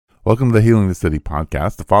Welcome to the Healing the City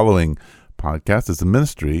podcast. The following podcast is a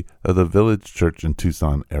ministry of the Village Church in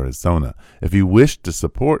Tucson, Arizona. If you wish to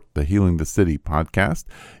support the Healing the City podcast,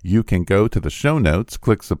 you can go to the show notes,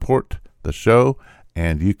 click support the show,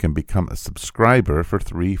 and you can become a subscriber for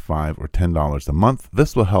 $3, $5, or $10 a month.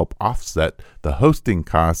 This will help offset the hosting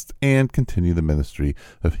costs and continue the ministry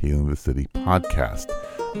of Healing the City podcast.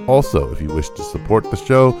 Also, if you wish to support the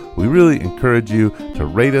show, we really encourage you to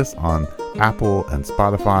rate us on Apple and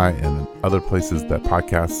Spotify and other places that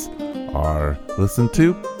podcasts are listened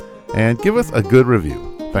to, and give us a good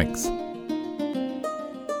review. Thanks.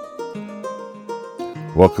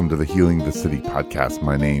 Welcome to the Healing the City podcast.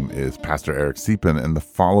 My name is Pastor Eric Siepen, and the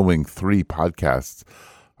following three podcasts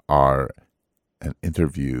are an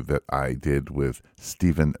interview that I did with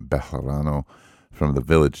Stephen Bejarano from the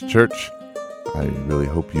Village Church. I really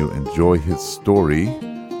hope you enjoy his story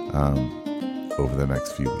over the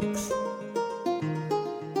next few weeks.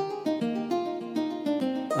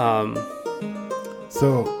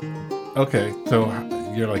 So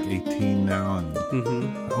you're like 18 now, and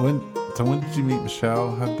when did you meet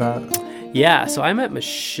Michelle? Had that? Yeah, so I met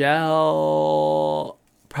Michelle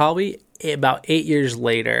probably about 8 years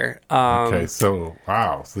later. Okay, so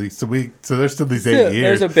wow, so there's still these 8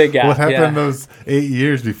 years. There's a big gap. What happened those 8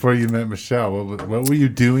 years before you met Michelle? What were you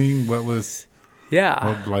doing? What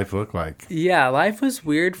did life look like? Yeah, life was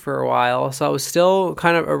weird for a while. So I was still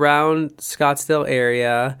kind of around Scottsdale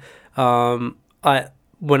area.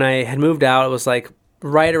 When I had moved out, it was like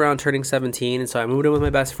right around turning 17. And so I moved in with my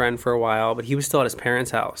best friend for a while, but he was still at his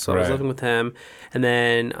parents' house. So I was living with him. And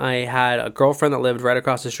then I had a girlfriend that lived right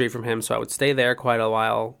across the street from him. So I would stay there quite a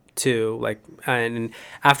while too. And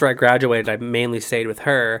after I graduated, I mainly stayed with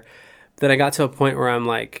her. Then I got to a point where I'm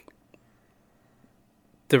like,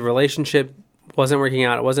 the relationship wasn't working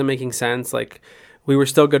out. It wasn't making sense. Like, we were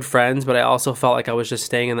still good friends, but I also felt like I was just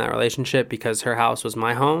staying in that relationship because her house was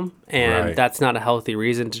my home, and that's not a healthy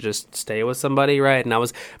reason to just stay with somebody, right? And I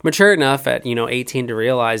was mature enough at 18 to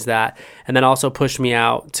realize that, and then also pushed me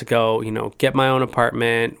out to go get my own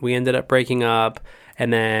apartment. We ended up breaking up,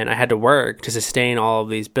 and then I had to work to sustain all of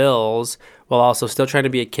these bills while also still trying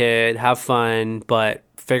to be a kid, have fun, but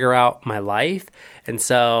figure out my life. And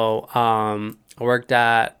so I worked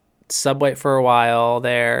at Subway for a while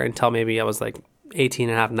there until maybe I was like 18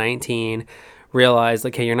 and a half, 19, realized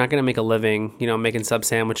like, hey, you're not going to make a living, making sub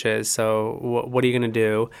sandwiches. So what are you going to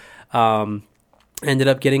do? Ended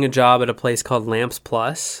up getting a job at a place called Lamps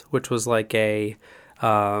Plus, which was like a,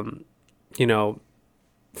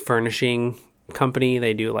 furnishing company.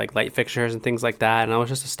 They do like light fixtures and things like that. And I was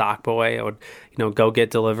just a stock boy. I would, go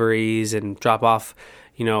get deliveries and drop off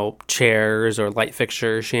chairs or light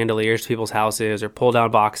fixtures, chandeliers to people's houses, or pull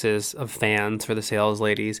down boxes of fans for the sales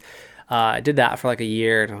ladies. I did that for like a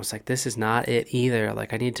year, and I was like, this is not it either.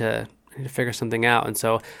 Like, I need to figure something out. And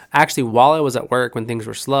so actually, while I was at work, when things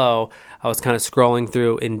were slow, I was kind of scrolling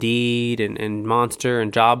through Indeed and Monster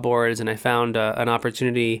and job boards, and I found an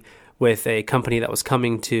opportunity with a company that was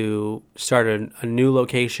coming to start a new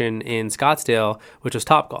location in Scottsdale, which was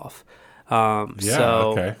Topgolf.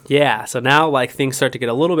 So now like things start to get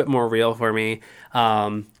a little bit more real for me.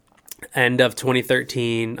 End of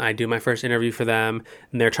 2013, I do my first interview for them,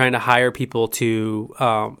 and they're trying to hire people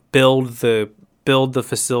to build the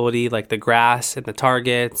facility, like the grass and the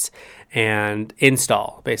targets, and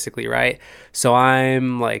install, basically, right? So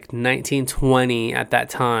I'm like 19, 20 at that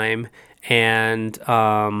time, and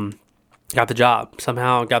got the job.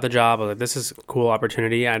 Somehow got the job. I was like, this is a cool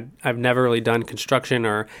opportunity. I've never really done construction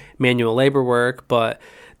or manual labor work, but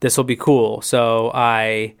this will be cool. So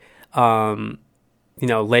I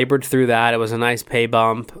labored through that. It was a nice pay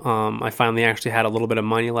bump. I finally actually had a little bit of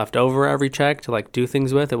money left over every check to like do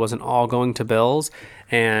things with. It wasn't all going to bills.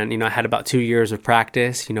 And, I had about 2 years of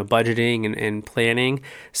practice, budgeting and planning.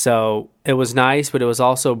 So it was nice, but it was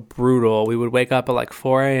also brutal. We would wake up at like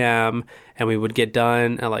 4 a.m. and we would get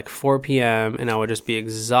done at like 4 p.m. and I would just be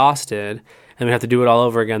exhausted. And we'd have to do it all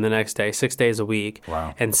over again the next day, 6 days a week.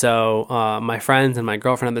 Wow. And so my friends and my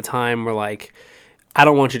girlfriend at the time were like, I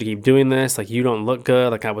don't want you to keep doing this. Like, you don't look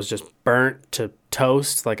good. Like, I was just burnt to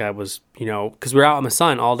toast. Like, I was, because we were out in the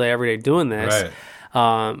sun all day, every day doing this. Right.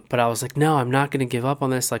 But I was like, no, I'm not going to give up on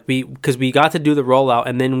this. Like, because we got to do the rollout,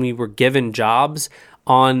 and then we were given jobs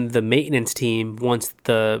on the maintenance team once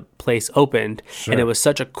the place opened. Sure. And it was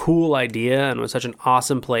such a cool idea, and it was such an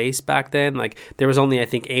awesome place back then. Like, there was only, I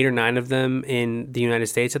think, 8 or 9 of them in the United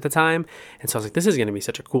States at the time. And so I was like, this is going to be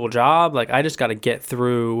such a cool job. Like, I just got to get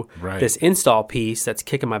through this install piece that's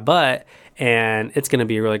kicking my butt, and it's going to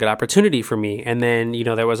be a really good opportunity for me. And then,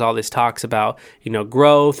 there was all this talks about,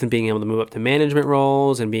 growth and being able to move up to management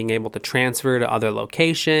roles and being able to transfer to other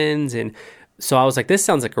locations. And so I was like, this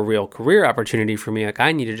sounds like a real career opportunity for me. Like,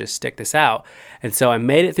 I need to just stick this out. And so I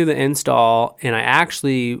made it through the install, and I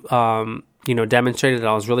actually, demonstrated that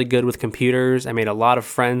I was really good with computers. I made a lot of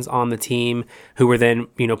friends on the team who were then,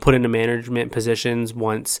 put into management positions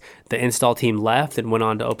once the install team left and went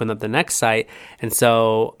on to open up the next site. And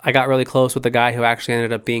so I got really close with the guy who actually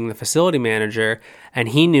ended up being the facility manager, and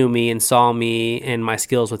he knew me and saw me and my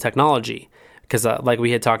skills with technology. Because like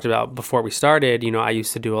we had talked about before we started, I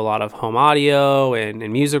used to do a lot of home audio and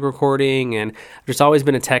music recording, and I've just always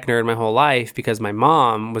been a tech nerd my whole life because my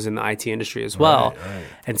mom was in the IT industry as well. Right.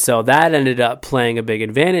 And so that ended up playing a big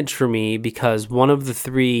advantage for me, because one of the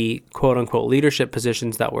 3 quote-unquote leadership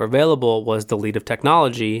positions that were available was the lead of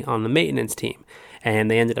technology on the maintenance team. And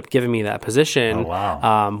they ended up giving me that position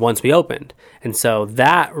once we opened. And so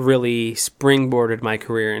that really springboarded my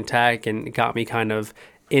career in tech and got me kind of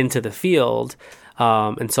into the field.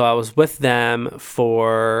 And so I was with them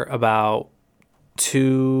for about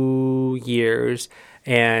 2 years,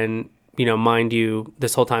 and mind you,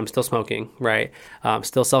 this whole time still smoking, right?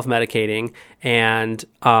 Still self-medicating, and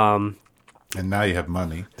now you have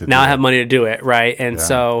money I have money to do it, right? And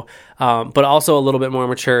so but also a little bit more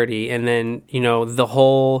maturity. And then the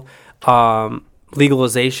whole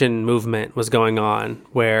legalization movement was going on,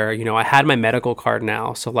 where I had my medical card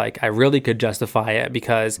now, so like I really could justify it,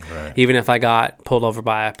 because even if I got pulled over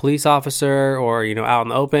by a police officer or out in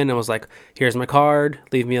the open, it was like, here's my card,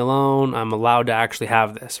 leave me alone, I'm allowed to actually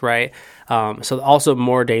have this, right? So also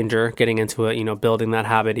more danger getting into it, building that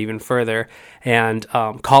habit even further. And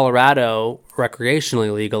Colorado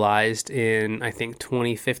recreationally legalized in, I think,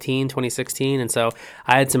 2015, 2016. And so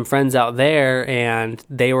I had some friends out there, and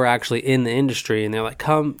they were actually in the industry, and they're like,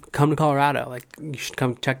 come to Colorado. Like, you should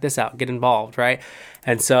come check this out, get involved, right?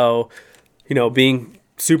 And so, being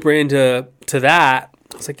super into that,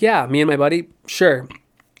 I was like, yeah, me and my buddy, sure.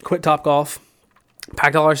 Quit Topgolf,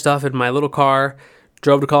 packed all our stuff in my little car,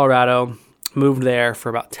 drove to Colorado, moved there for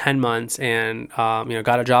about 10 months, and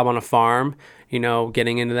got a job on a farm,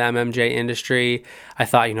 getting into the MMJ industry. I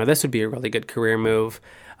thought, this would be a really good career move.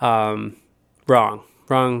 Wrong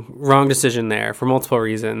decision there for multiple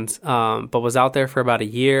reasons. But was out there for about a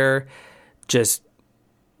year, just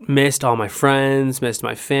missed all my friends, missed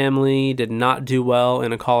my family, did not do well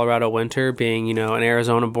in a Colorado winter, being, an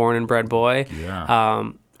Arizona born and bred boy.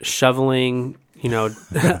 Shoveling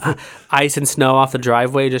ice and snow off the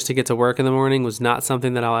driveway just to get to work in the morning was not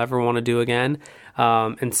something that I'll ever want to do again.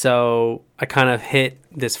 And so I kind of hit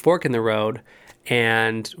this fork in the road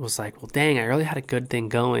and was like, well, dang, I really had a good thing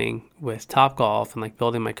going with Topgolf and like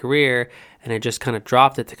building my career. And I just kind of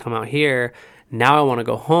dropped it to come out here. Now I want to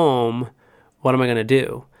go home. What am I going to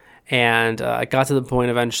do? And I got to the point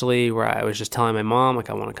eventually where I was just telling my mom, like,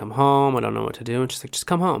 I want to come home. I don't know what to do. And she's like, just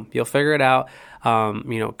come home. You'll figure it out.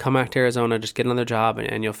 Come back to Arizona, just get another job,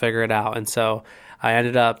 and you'll figure it out. And so I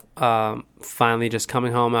ended up finally just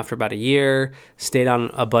coming home after about a year, stayed on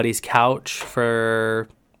a buddy's couch for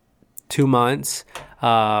 2 months,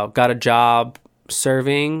 got a job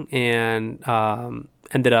serving, and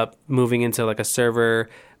ended up moving into like a server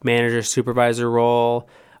manager supervisor role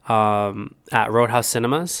at Roadhouse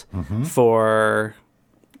Cinemas for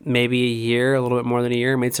maybe a year, a little bit more than a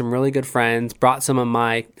year. Made some really good friends, brought some of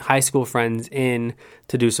my high school friends in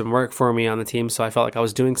to do some work for me on the team. So I felt like I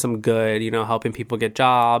was doing some good, helping people get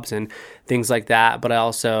jobs and things like that. But I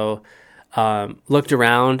also looked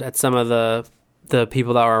around at some of the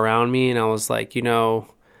people that were around me, and I was like, I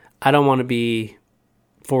don't want to be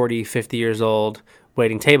 40, 50 years old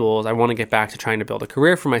waiting tables. I want to get back to trying to build a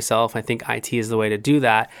career for myself. I think IT is the way to do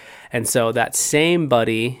that. And so that same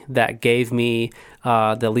buddy that gave me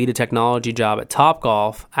the lead of technology job at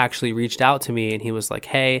Topgolf actually reached out to me, and he was like,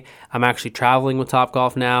 hey, I'm actually traveling with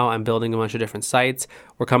Topgolf now. I'm building a bunch of different sites.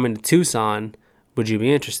 We're coming to Tucson. Would you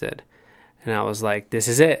be interested? And I was like, this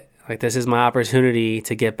is it. Like, this is my opportunity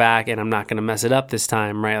to get back, and I'm not going to mess it up this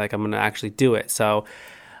time, right? Like, I'm going to actually do it. So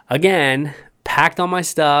again, packed all my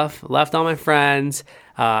stuff, left all my friends,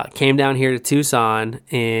 came down here to Tucson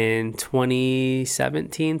in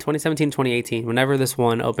 2017, 2018, whenever this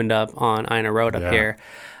one opened up on Ina Road up here.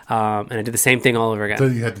 And I did the same thing all over again. So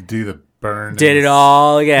you had to do burn. Did it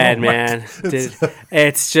all again, man.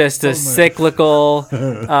 It's just a cyclical.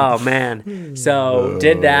 Oh man. So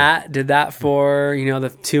did that for, the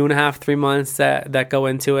 2.5, 3 months that go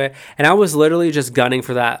into it. And I was literally just gunning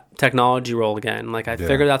for that technology role again. Like I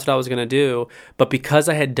figured that's what I was going to do. But because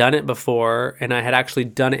I had done it before and I had actually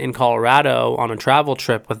done it in Colorado on a travel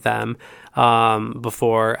trip with them,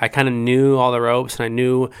 before, I kind of knew all the ropes and I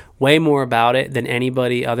knew way more about it than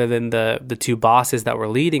anybody other than the two bosses that were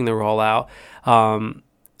leading the rollout.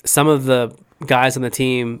 Some of the guys on the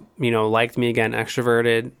team, liked me again,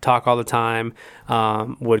 extroverted, talk all the time,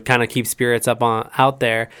 would kind of keep spirits up out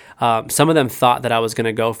there. Some of them thought that I was going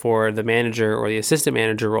to go for the manager or the assistant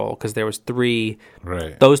manager role because there was 3,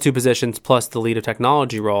 those 2 positions plus the lead of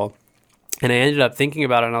technology role. And I ended up thinking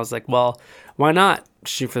about it and I was like, well, why not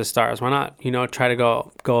shoot for the stars? Why not, try to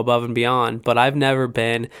go above and beyond? But I've never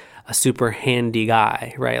been a super handy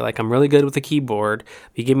guy, right? Like I'm really good with the keyboard.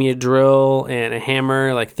 If you give me a drill and a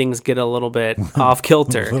hammer, like things get a little bit off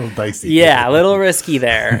kilter. A little dicey. Yeah, a little risky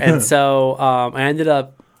there. And so I ended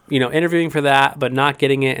up, interviewing for that, but not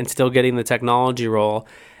getting it and still getting the technology role.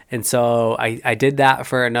 And so I did that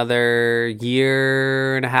for another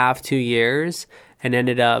 1.5, 2 years and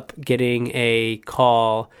ended up getting a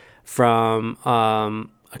call from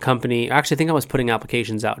a company. Actually, I think I was putting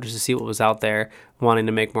applications out just to see what was out there, wanting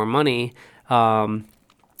to make more money. And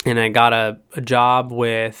I got a job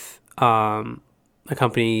with a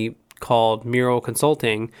company called Mural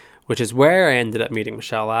Consulting, which is where I ended up meeting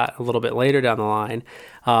Michelle at a little bit later down the line.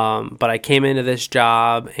 But I came into this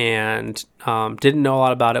job and didn't know a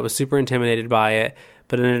lot about it, was super intimidated by it,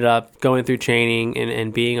 but ended up going through training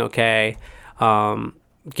and being okay.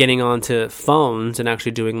 Getting onto phones and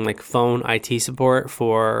actually doing like phone IT support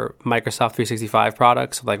for Microsoft 365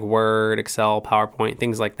 products like Word, Excel, PowerPoint,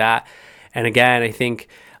 things like that. And again, I think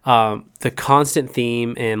the constant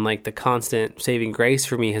theme and like the constant saving grace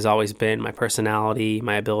for me has always been my personality,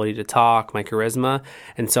 my ability to talk, my charisma.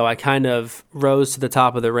 And so I kind of rose to the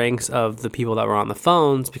top of the ranks of the people that were on the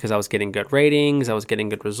phones because I was getting good ratings, I was getting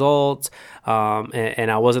good results,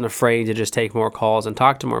 and I wasn't afraid to just take more calls and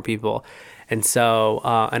talk to more people. And so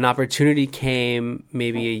an opportunity came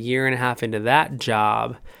maybe 1.5 years into that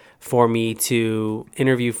job for me to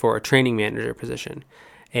interview for a training manager position.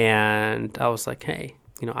 And I was like, hey,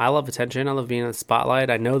 I love attention. I love being in the spotlight.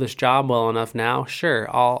 I know this job well enough now. Sure,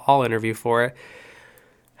 I'll interview for it.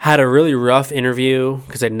 Had a really rough interview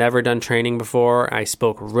because I'd never done training before. I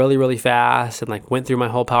spoke really, really fast and like went through my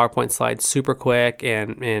whole PowerPoint slide super quick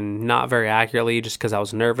and not very accurately just because I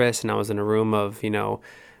was nervous and I was in a room of,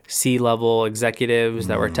 C-level executives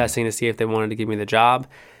that were testing to see if they wanted to give me the job.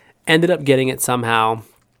 Ended up getting it somehow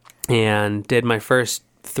and did my first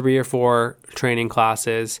 3 or 4 training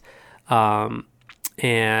classes. And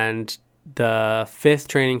the 5th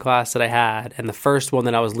training class that I had and the first one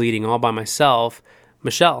that I was leading all by myself,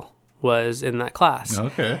 Michelle was in that class.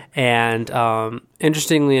 Okay. And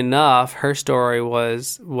interestingly enough, her story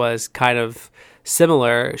was kind of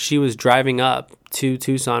similar. She was driving up to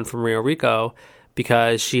Tucson from Rio Rico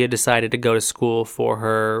because she had decided to go to school for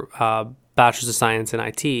her Bachelor's of Science in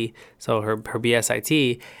IT, so her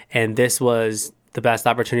BSIT, and this was the best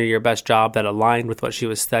opportunity or best job that aligned with what she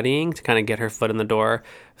was studying to kind of get her foot in the door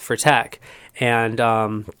for tech. And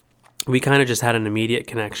we kind of just had an immediate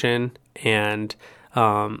connection. And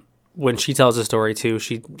when she tells the story too,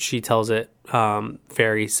 she tells it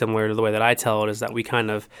very similar to the way that I tell it, is that we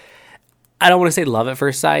kind of, I don't want to say love at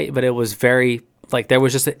first sight, but it was very, like there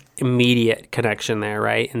was just an immediate connection there,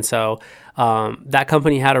 right? And so that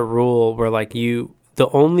company had a rule where like the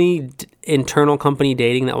only internal company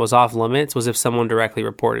dating that was off limits was if someone directly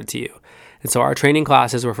reported to you. And so our training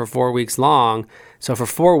classes were for 4 weeks long. So for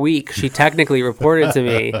 4 weeks, she technically reported to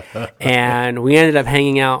me, and we ended up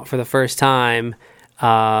hanging out for the first time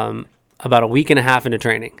about 1.5 weeks into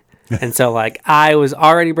training. And so like I was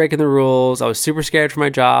already breaking the rules. I was super scared for my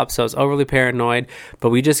job, so I was overly paranoid,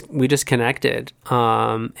 but we just connected.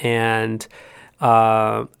 And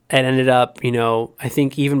it ended up, I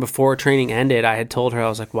think even before training ended, I had told her, I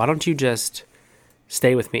was like, why don't you just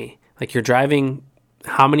stay with me? Like you're driving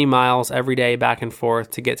how many miles every day back and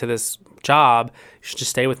forth to get to this job? You should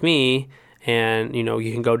just stay with me. And,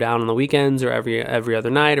 you can go down on the weekends or every other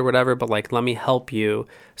night or whatever, but like, let me help you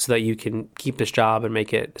so that you can keep this job and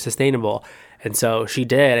make it sustainable. And so she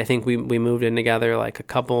did. I think we moved in together like a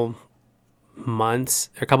couple months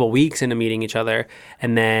or a couple weeks into meeting each other.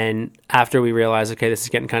 And then after we realized, okay, this is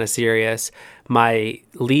getting kind of serious, my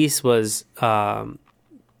lease was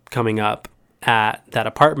coming up at that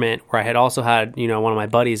apartment where I had also had, one of my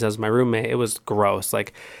buddies as my roommate. It was gross.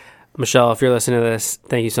 Like, Michelle, if you're listening to this,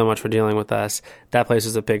 thank you so much for dealing with us. That place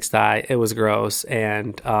was a pigsty. It was gross,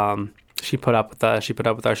 and she put up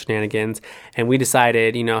with our shenanigans, and we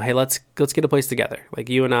decided, hey, let's get a place together. Like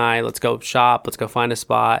you and I, let's go shop, let's go find a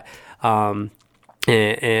spot, and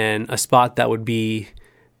a spot that would be,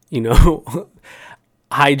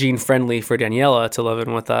 hygiene friendly for Daniela to live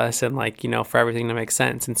in with us, and for everything to make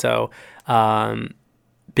sense. And so,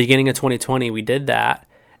 beginning of 2020, we did that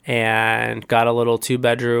and got a little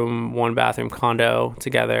 2-bedroom, 1-bathroom condo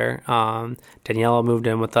together. Daniela moved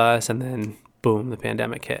in with us, and then boom, the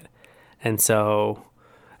pandemic hit. And so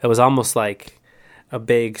it was almost like a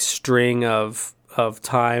big string of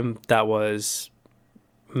time that was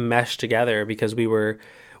meshed together, because we were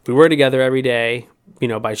together every day,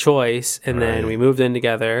 by choice. And then we moved in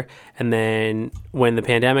together. And then when the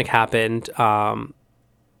pandemic happened,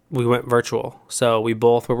 we went virtual. So we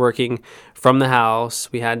both were working from the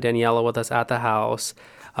house. We had Daniela with us at the house.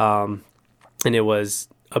 And it was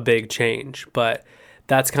a big change. But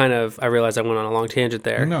that's kind of, I realized I went on a long tangent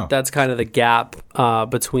there. No. That's kind of the gap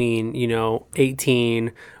between,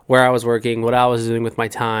 18, where I was working, what I was doing with my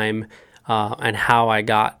time, and how I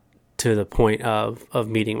got to the point of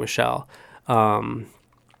meeting Michelle. And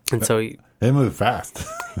so it moved fast.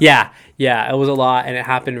 yeah, it was a lot, and it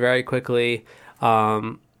happened very quickly.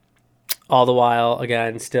 All the while,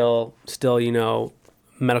 again, still,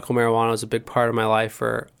 medical marijuana was a big part of my life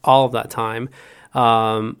for all of that time.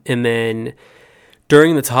 And then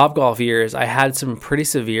during the Topgolf years, I had some pretty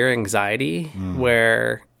severe anxiety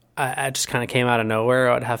where I just kind of came out of nowhere.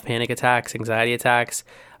 I would have panic attacks, anxiety attacks,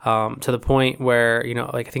 to the point where,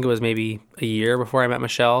 I think it was maybe a year before I met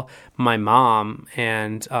Michelle, my mom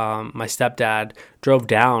and my stepdad drove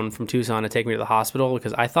down from Tucson to take me to the hospital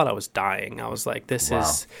because I thought I was dying. I was like, this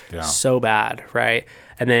is so bad, right?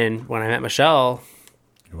 And then when I met Michelle,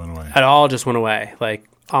 it went away. It all just went away, like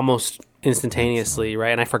almost instantaneously,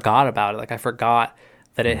 right? And I forgot about it. Like I forgot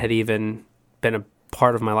that it had even been a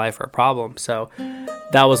part of my life or a problem. So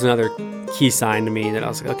that was another key sign to me that I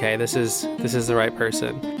was like, okay, this is the right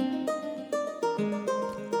person.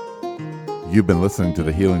 You've been listening to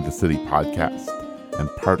the Healing the City podcast and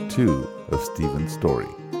part 2 of Stephen's story.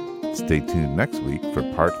 Stay tuned next week for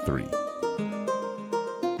part 3.